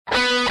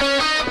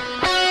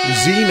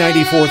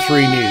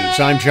Z94.3 News,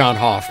 I'm John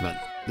Hoffman.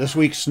 This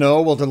week's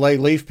snow will delay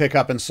leaf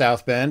pickup in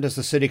South Bend as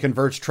the city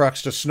converts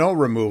trucks to snow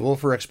removal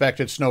for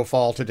expected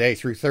snowfall today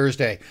through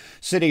Thursday.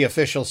 City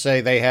officials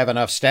say they have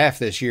enough staff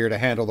this year to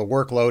handle the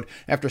workload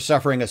after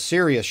suffering a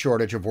serious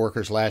shortage of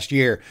workers last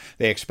year.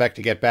 They expect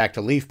to get back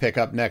to leaf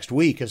pickup next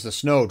week as the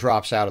snow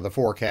drops out of the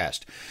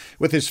forecast.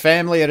 With his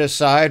family at his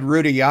side,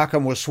 Rudy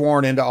Yoakum was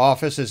sworn into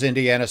office as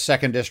Indiana's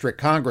 2nd District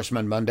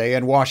Congressman Monday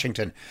in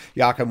Washington.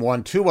 Yoakum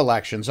won 2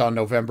 elections on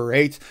November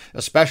 8th,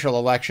 a special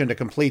election to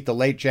complete the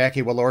late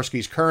Jackie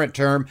Walorski's current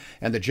term,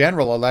 and the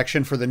general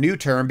election for the new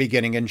term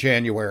beginning in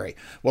January.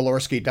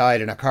 Walorski died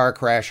in a car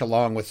crash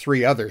along with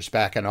 3 others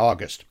back in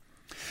August.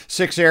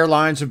 6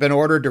 airlines have been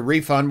ordered to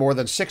refund more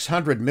than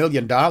 $600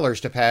 million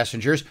to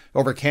passengers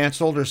over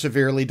canceled or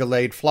severely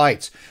delayed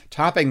flights.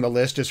 Topping the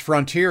list is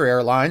Frontier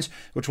Airlines,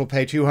 which will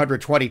pay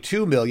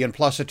 $222 million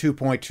plus a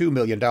 $2.2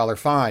 million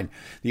fine.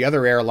 The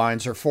other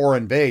airlines are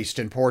foreign-based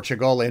in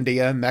Portugal,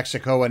 India,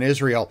 Mexico, and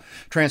Israel.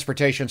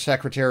 Transportation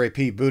Secretary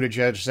Pete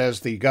Buttigieg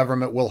says the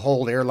government will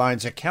hold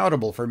airlines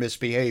accountable for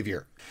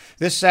misbehavior.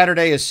 This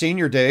Saturday is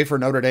Senior Day for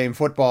Notre Dame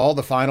football,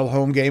 the final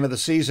home game of the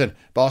season.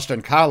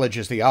 Boston College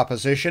is the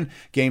opposition.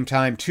 Game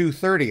time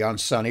 2:30 on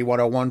Sunny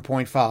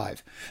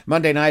 101.5.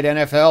 Monday night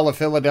NFL, the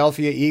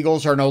Philadelphia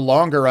Eagles are no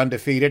longer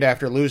undefeated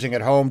after losing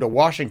at home to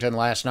Washington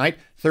last night,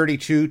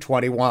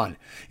 32-21.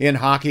 In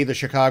hockey, the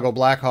Chicago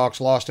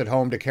Blackhawks lost at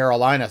home to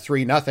Carolina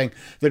 3-0.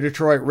 The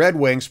Detroit Red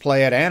Wings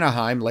play at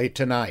Anaheim late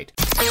tonight.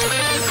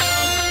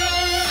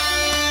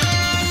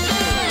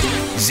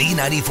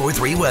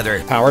 Z94.3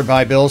 weather. Powered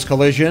by Bill's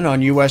Collision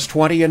on US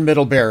 20 in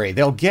Middlebury.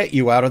 They'll get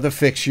you out of the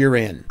fix you're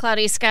in.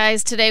 Cloudy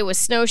skies today with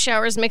snow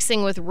showers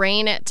mixing with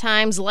rain at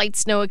times. Light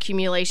snow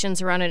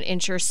accumulations around an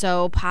inch or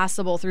so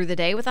possible through the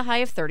day with a high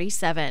of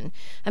 37.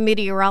 I'm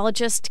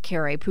meteorologist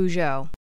Carrie Peugeot.